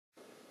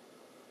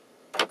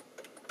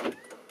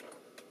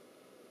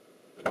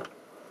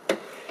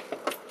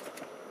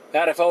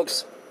Howdy,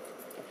 folks.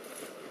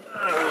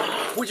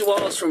 Woody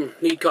Wallace from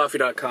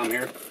needcoffee.com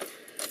here.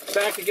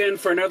 Back again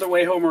for another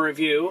Wayhomer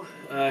review.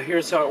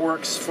 Here's how it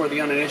works for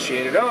the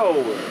uninitiated. Oh,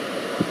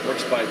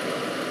 works by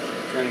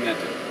turning that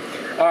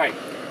down. Alright,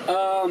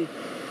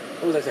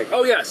 what was I saying?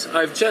 Oh yes,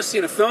 I've just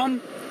seen a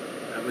film.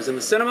 I was in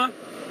the cinema.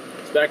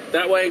 It's back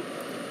that way.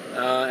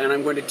 And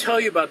I'm going to tell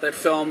you about that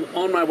film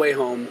on my way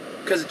home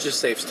because it just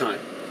saves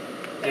time.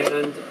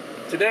 And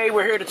today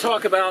we're here to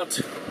talk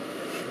about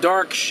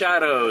Dark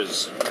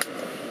Shadows.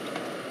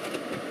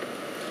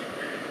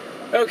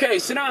 Okay,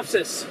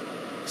 synopsis.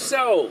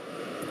 So,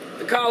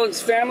 the Collins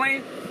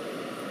family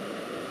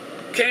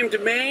came to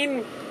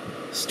Maine,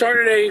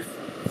 started a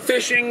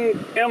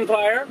fishing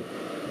empire.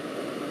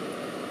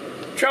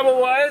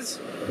 Trouble was,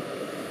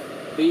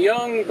 the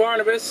young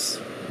Barnabas,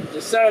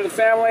 the son of the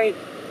family,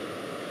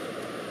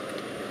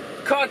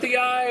 caught the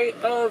eye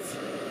of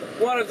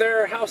one of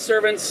their house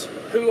servants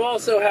who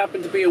also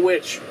happened to be a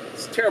witch.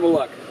 It's terrible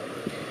luck.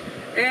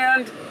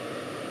 And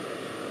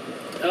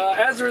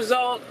as a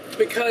result,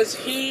 because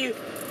he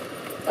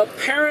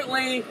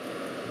apparently,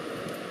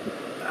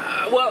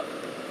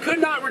 could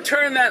not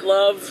return that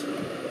love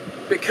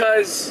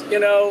because, you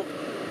know,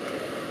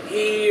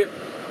 he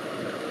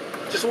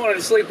just wanted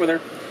to sleep with her.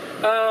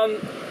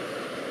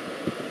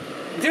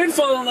 Did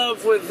fall in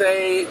love with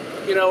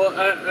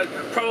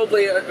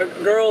probably a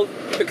girl,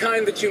 the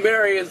kind that you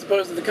marry as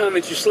opposed to the kind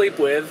that you sleep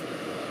with.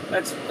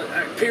 That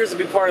appears to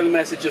be part of the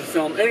message of the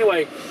film.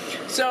 Anyway,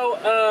 so,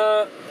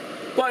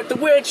 but the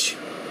witch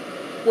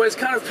was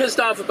kind of pissed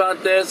off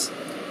about this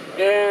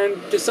and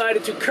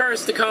decided to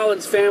curse the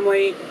Collins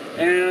family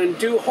and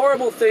do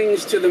horrible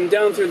things to them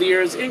down through the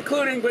years,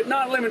 including, but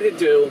not limited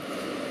to,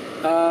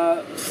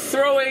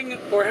 throwing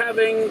or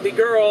having the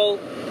girl,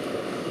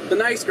 the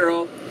nice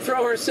girl,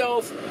 throw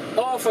herself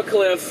off a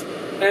cliff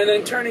and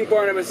then turning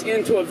Barnabas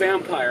into a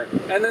vampire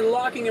and then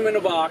locking him in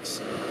a box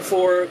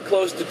for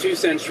close to 2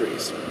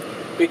 centuries.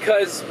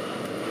 Because,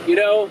 you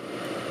know,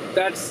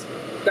 that's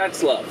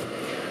love.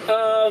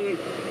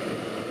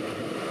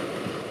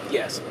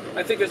 Yes,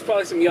 I think there's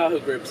probably some Yahoo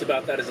groups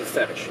about that as a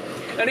fetish.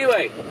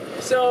 Anyway,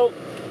 so,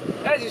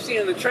 as you see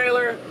in the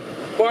trailer,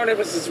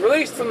 Barnabas is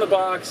released from the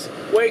box,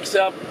 wakes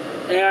up,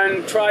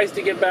 and tries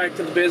to get back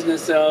to the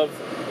business of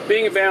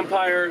being a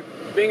vampire,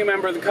 being a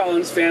member of the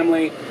Collins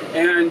family,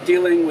 and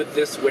dealing with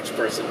this witch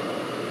person.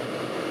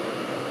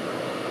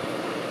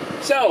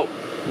 So,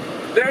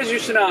 there's your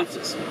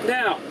synopsis.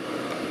 Now,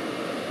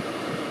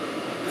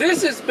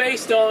 this is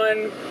based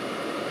on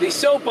the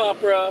soap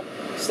opera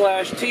 /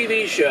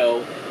 TV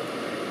show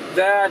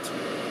that,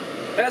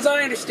 as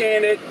I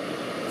understand it,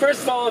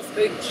 first of all, if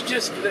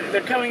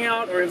they're coming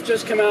out or have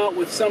just come out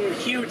with some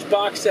huge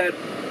box set,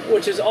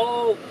 which is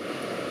all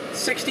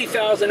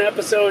 60,000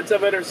 episodes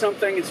of it or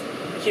something. It's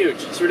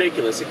huge. It's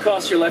ridiculous. It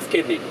costs your left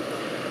kidney.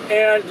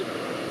 And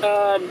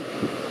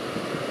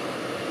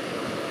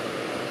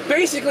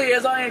basically,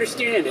 as I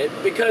understand it,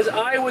 because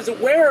I was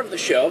aware of the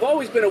show, I've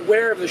always been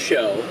aware of the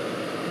show,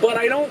 but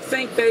I don't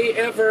think they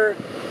ever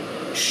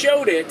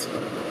showed it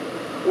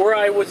where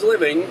I was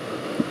living,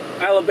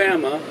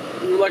 Alabama.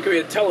 Luckily we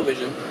had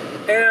television.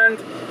 And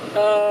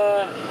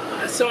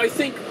so I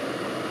think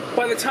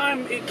by the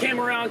time it came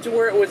around to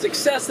where it was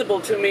accessible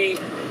to me,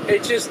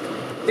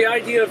 the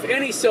idea of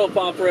any soap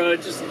opera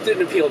just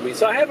didn't appeal to me.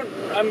 So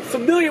I'm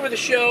familiar with the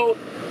show,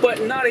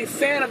 but not a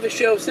fan of the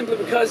show simply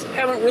because I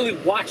haven't really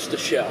watched the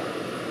show.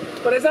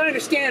 But as I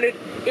understand it,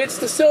 it's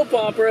the soap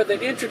opera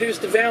that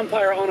introduced the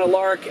vampire on a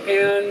lark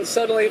and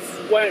suddenly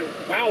went,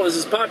 wow, this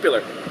is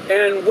popular,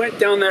 and went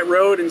down that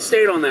road and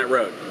stayed on that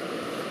road.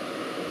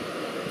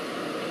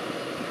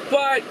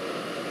 But,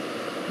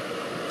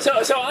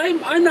 so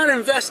I'm not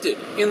invested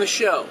in the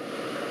show.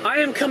 I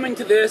am coming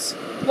to this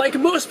like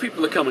most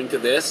people are coming to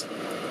this,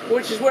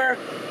 which is where,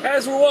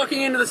 as we're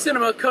walking into the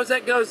cinema,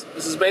 Cosette goes,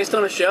 this is based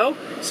on a show?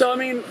 So,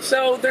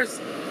 so there's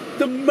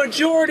the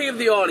majority of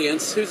the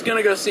audience who's going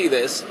to go see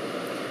this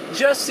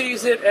just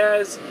sees it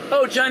as,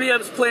 oh, Johnny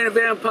Depp's playing a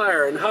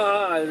vampire, and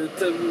ha-ha,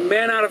 it's a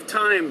man out of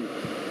time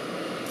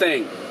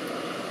thing.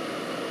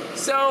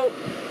 So,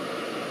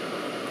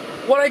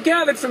 what I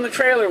gathered from the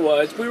trailer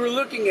was, we were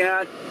looking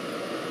at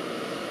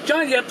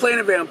Johnny Depp playing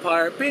a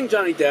vampire, being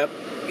Johnny Depp.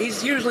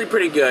 He's usually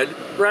pretty good,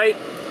 right?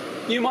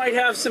 You might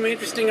have some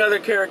interesting other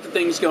character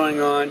things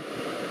going on,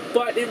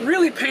 but it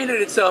really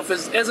painted itself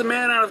as a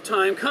man out of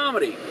time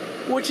comedy,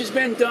 which has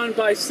been done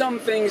by some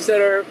things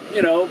that are,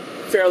 you know,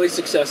 fairly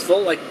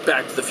successful, like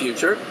Back to the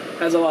Future,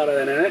 has a lot of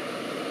that in it,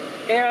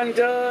 and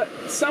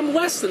some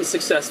less than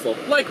successful,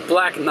 like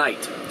Black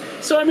Knight.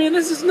 So,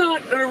 this is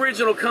not an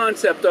original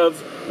concept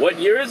of, what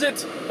year is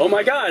it? Oh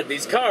my god,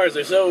 these cars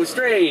are so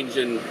strange,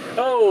 and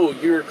oh,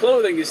 your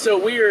clothing is so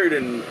weird,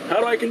 and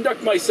how do I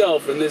conduct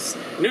myself in this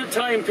new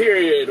time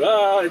period?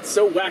 Ah, it's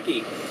so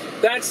wacky.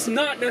 That's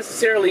not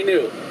necessarily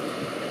new.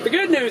 The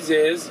good news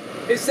is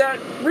that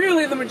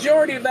really the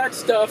majority of that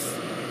stuff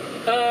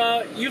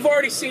you've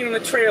already seen in the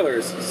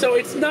trailers. So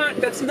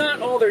that's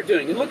not all they're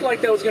doing. It looked like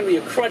that was going to be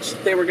a crutch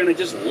that they were going to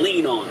just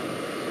lean on.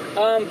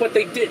 But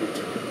they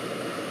didn't.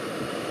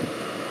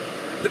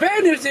 The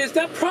bad news is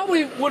that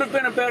probably would have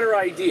been a better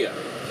idea,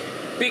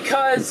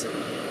 because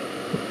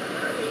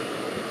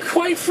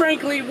quite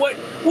frankly, what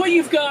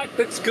you've got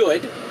that's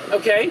good,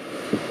 okay,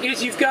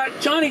 is you've got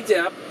Johnny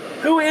Depp,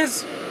 who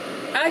is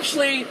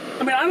actually,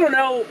 I mean, I don't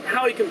know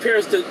how he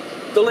compares to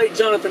the late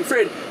Jonathan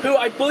Frid, who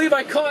I believe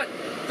I caught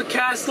the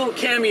cast little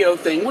cameo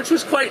thing, which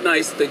was quite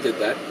nice that they did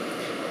that.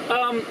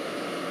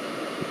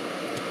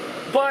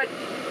 But,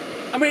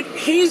 I mean,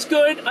 he's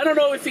good. I don't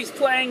know if he's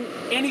playing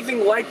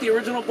anything like the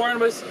original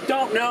Barnabas.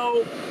 Don't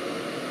know.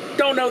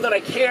 Don't know that I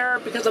care,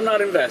 because I'm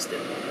not invested.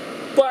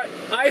 But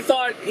I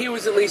thought he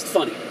was at least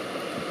funny.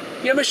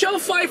 Yeah, Michelle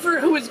Pfeiffer,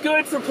 who was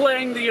good for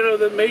playing the,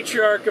 the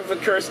matriarch of the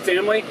cursed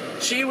family,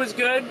 she was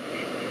good.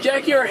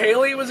 Jackie Earle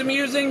Haley was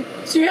amusing.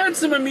 She had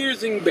some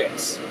amusing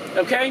bits,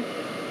 okay?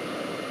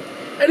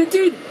 And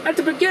indeed, at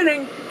the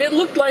beginning, it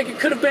looked like it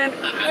could have been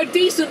a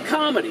decent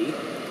comedy,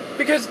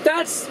 because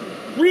that's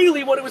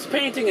really what it was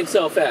painting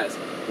itself as,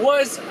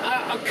 was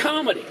a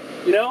comedy,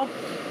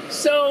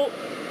 So,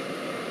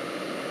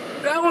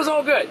 that was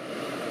all good.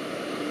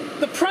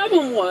 The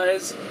problem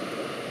was,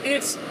 I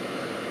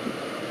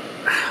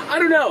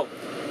don't know,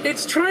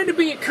 it's trying to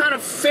be a kind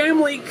of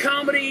family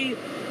comedy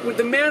with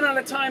the Man on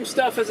a Time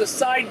stuff as a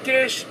side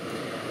dish,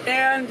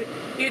 and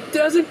it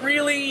doesn't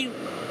really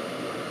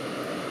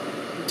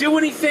do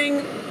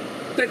anything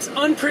that's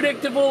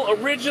unpredictable,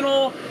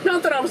 original.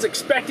 Not that I was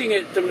expecting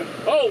it to,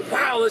 oh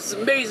wow, this is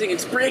amazing,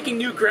 it's breaking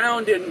new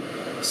ground in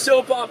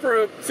soap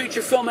opera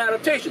feature film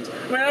adaptations.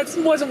 I mean, that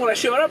wasn't what I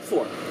showed up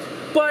for.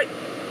 But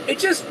it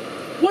just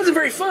wasn't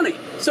very funny.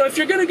 So if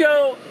you're going to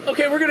go,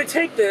 okay, we're going to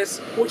take this,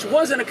 which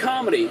wasn't a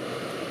comedy,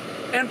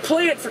 and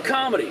play it for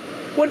comedy,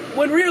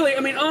 when really, I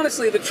mean,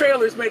 honestly, the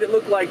trailers made it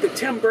look like that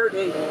Tim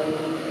Burton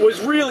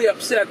was really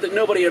upset that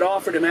nobody had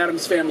offered him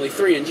Addams Family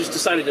 3 and just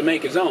decided to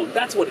make his own.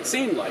 That's what it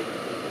seemed like.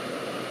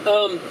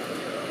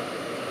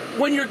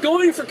 When you're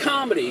going for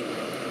comedy,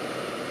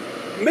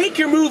 make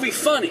your movie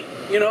funny.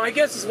 I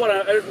guess is what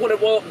it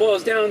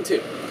boils down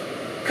to.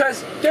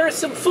 Because there are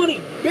some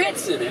funny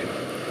bits in it,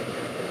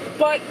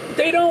 but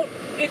they don't.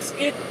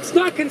 It's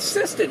not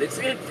consistent.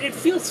 It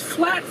feels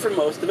flat for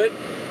most of it,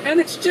 and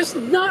it's just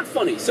not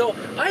funny. So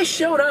I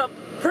showed up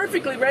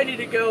perfectly ready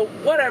to go,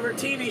 whatever,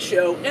 TV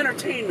show,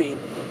 entertain me,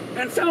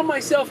 and found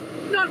myself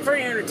not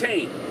very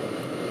entertained.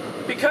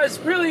 Because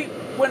really,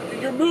 when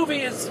your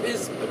movie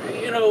is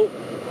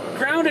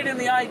grounded in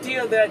the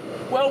idea that,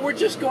 well, we're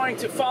just going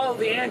to follow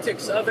the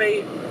antics of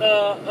a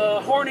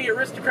horny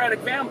aristocratic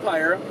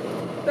vampire,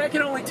 that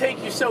can only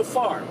take you so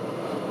far.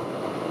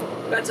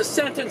 That's a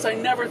sentence I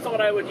never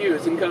thought I would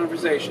use in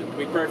conversation, to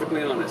be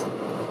perfectly honest.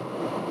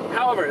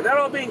 However, that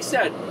all being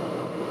said,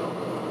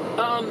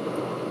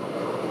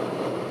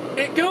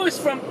 it goes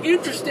from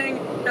interesting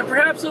and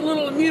perhaps a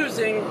little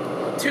amusing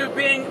to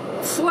being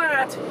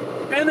flat,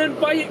 and then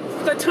by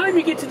the time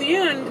you get to the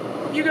end,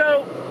 you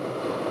go,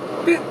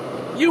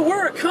 you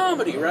were a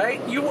comedy, right?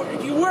 You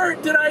were,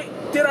 did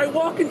I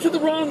walk into the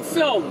wrong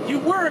film? You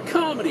were a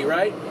comedy,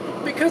 right?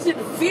 Because it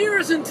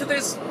veers into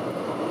this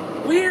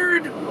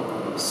weird,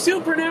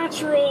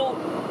 supernatural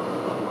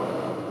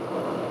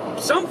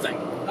something,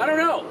 I don't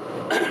know,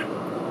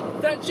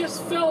 that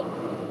just felt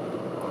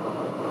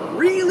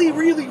really,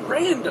 really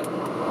random,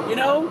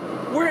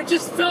 where it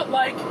just felt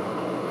like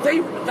they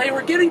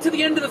were getting to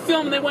the end of the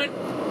film and they went,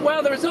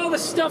 well, there's all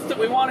this stuff that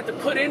we wanted to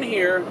put in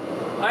here,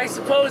 I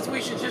suppose we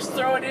should just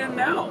throw it in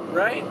now,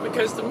 right?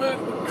 Because the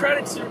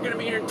credits are going to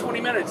be here in 20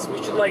 minutes, we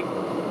should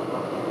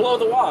blow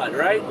the wad,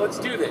 right? Let's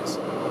do this.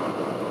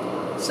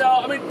 So,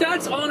 I mean,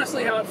 that's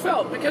honestly how it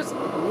felt, because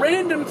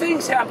random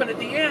things happen at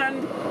the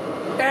end,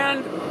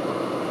 and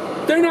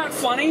they're not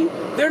funny,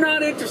 they're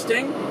not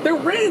interesting, they're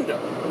random.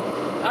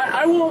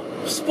 I won't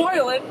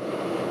spoil it,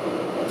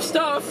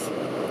 stuff,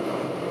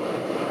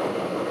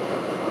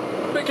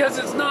 because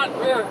it's not,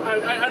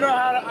 I don't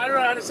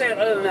know how to say it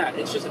other than that.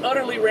 It's just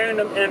utterly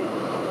random and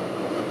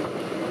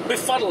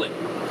befuddling.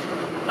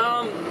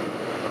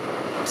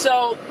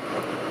 So,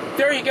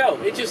 there you go.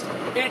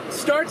 It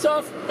starts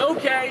off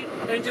okay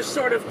and just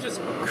sort of just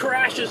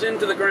crashes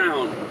into the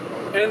ground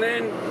and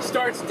then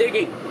starts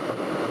digging.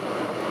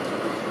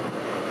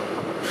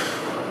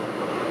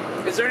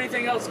 Is there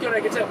anything else good I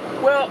could say?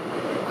 Well,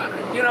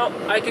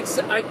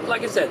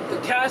 like I said, the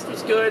cast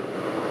was good,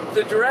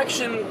 the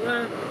direction,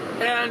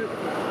 and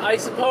I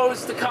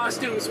suppose the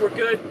costumes were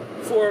good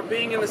for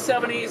being in the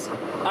 70s.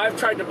 I've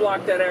tried to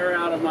block that era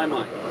out of my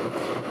mind.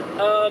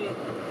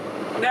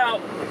 Now,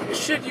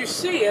 should you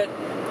see it,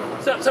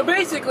 so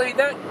basically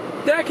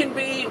that can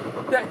be,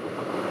 that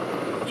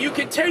you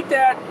can take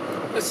that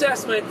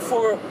assessment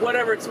for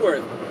whatever it's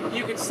worth.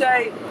 You could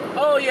say,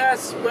 oh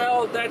yes,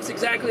 well, that's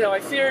exactly how I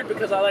feared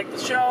because I liked the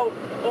show,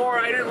 or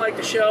I didn't like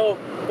the show,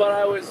 but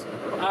I was,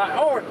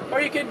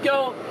 or you could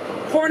go,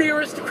 horny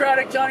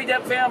aristocratic Johnny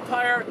Depp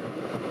vampire,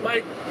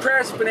 my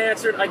prayers have been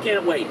answered, I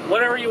can't wait.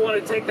 Whatever you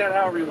want to take that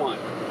however you want.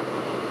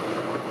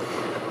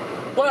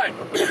 But,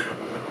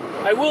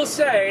 I will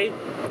say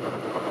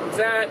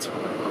that,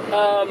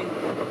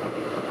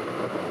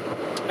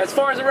 as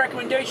far as the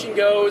recommendation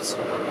goes,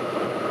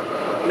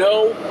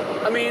 no.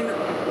 I mean,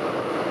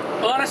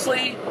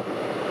 honestly,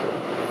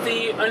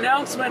 the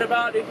announcement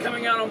about it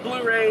coming out on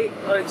Blu-ray,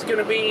 it's going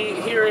to be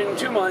here in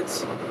 2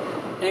 months,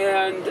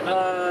 and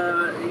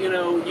you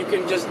know, you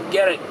can just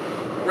get it,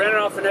 rent it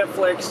off of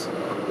Netflix,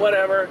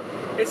 whatever.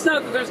 It's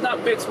not that there's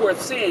not bits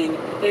worth seeing,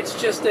 it's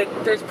just that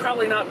there's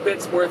probably not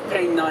bits worth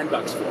paying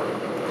 $9 for.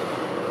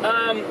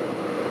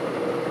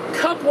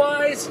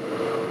 Cup-wise,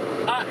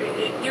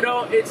 you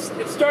know, it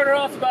started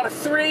off about a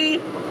 3.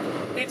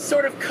 It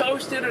sort of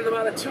coasted at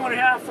about a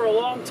 2.5 for a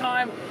long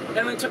time,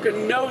 and then took a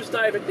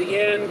nosedive at the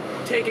end,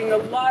 taking a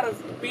lot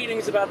of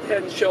beatings about the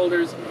head and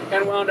shoulders,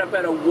 and wound up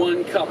at a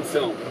 1 cup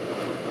film.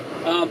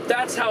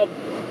 That's how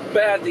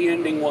bad the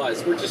ending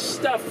was, where just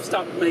stuff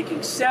stopped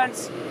making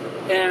sense,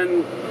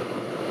 and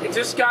it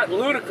just got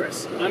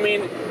ludicrous. I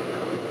mean,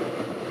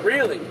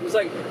 really, it was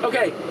like,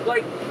 okay,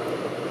 like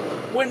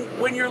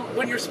when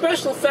your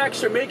special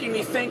effects are making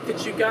me think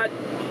that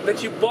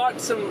you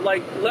bought some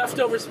like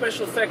leftover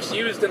special effects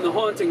used in the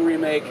Haunting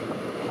remake,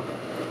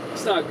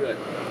 it's not good.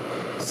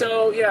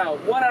 So yeah,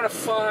 1 out of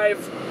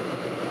 5.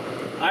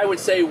 I would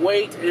say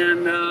wait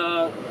and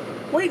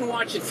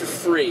watch it for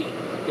free,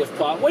 if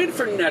possible. Wait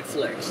for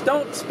Netflix.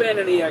 Don't spend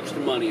any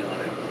extra money on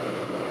it.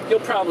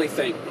 You'll probably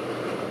thank me.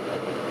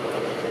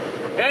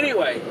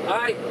 Anyway,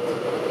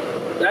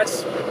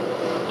 that's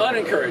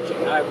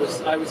unencouraging. I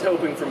was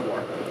hoping for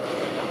more.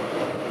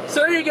 So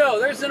there you go.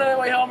 There's another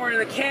Wayhomer in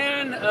the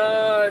can.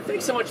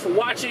 Thanks so much for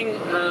watching.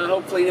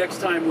 Hopefully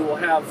next time we will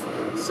have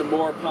some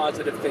more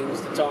positive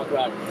things to talk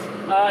about.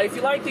 If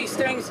you like these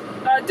things,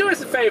 do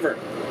us a favor.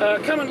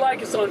 Come and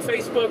like us on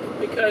Facebook,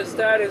 because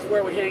that is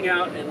where we hang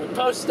out and we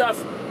post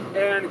stuff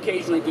and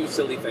occasionally do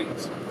silly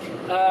things.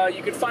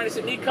 You can find us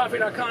at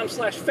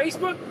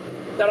neatcoffee.com/Facebook.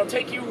 That'll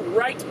take you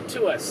right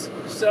to us.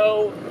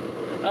 So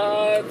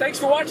thanks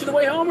for watching the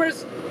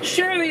Wayhomers.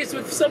 Share these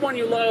with someone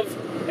you love,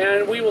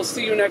 and we will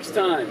see you next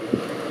time.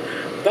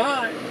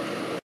 Bye.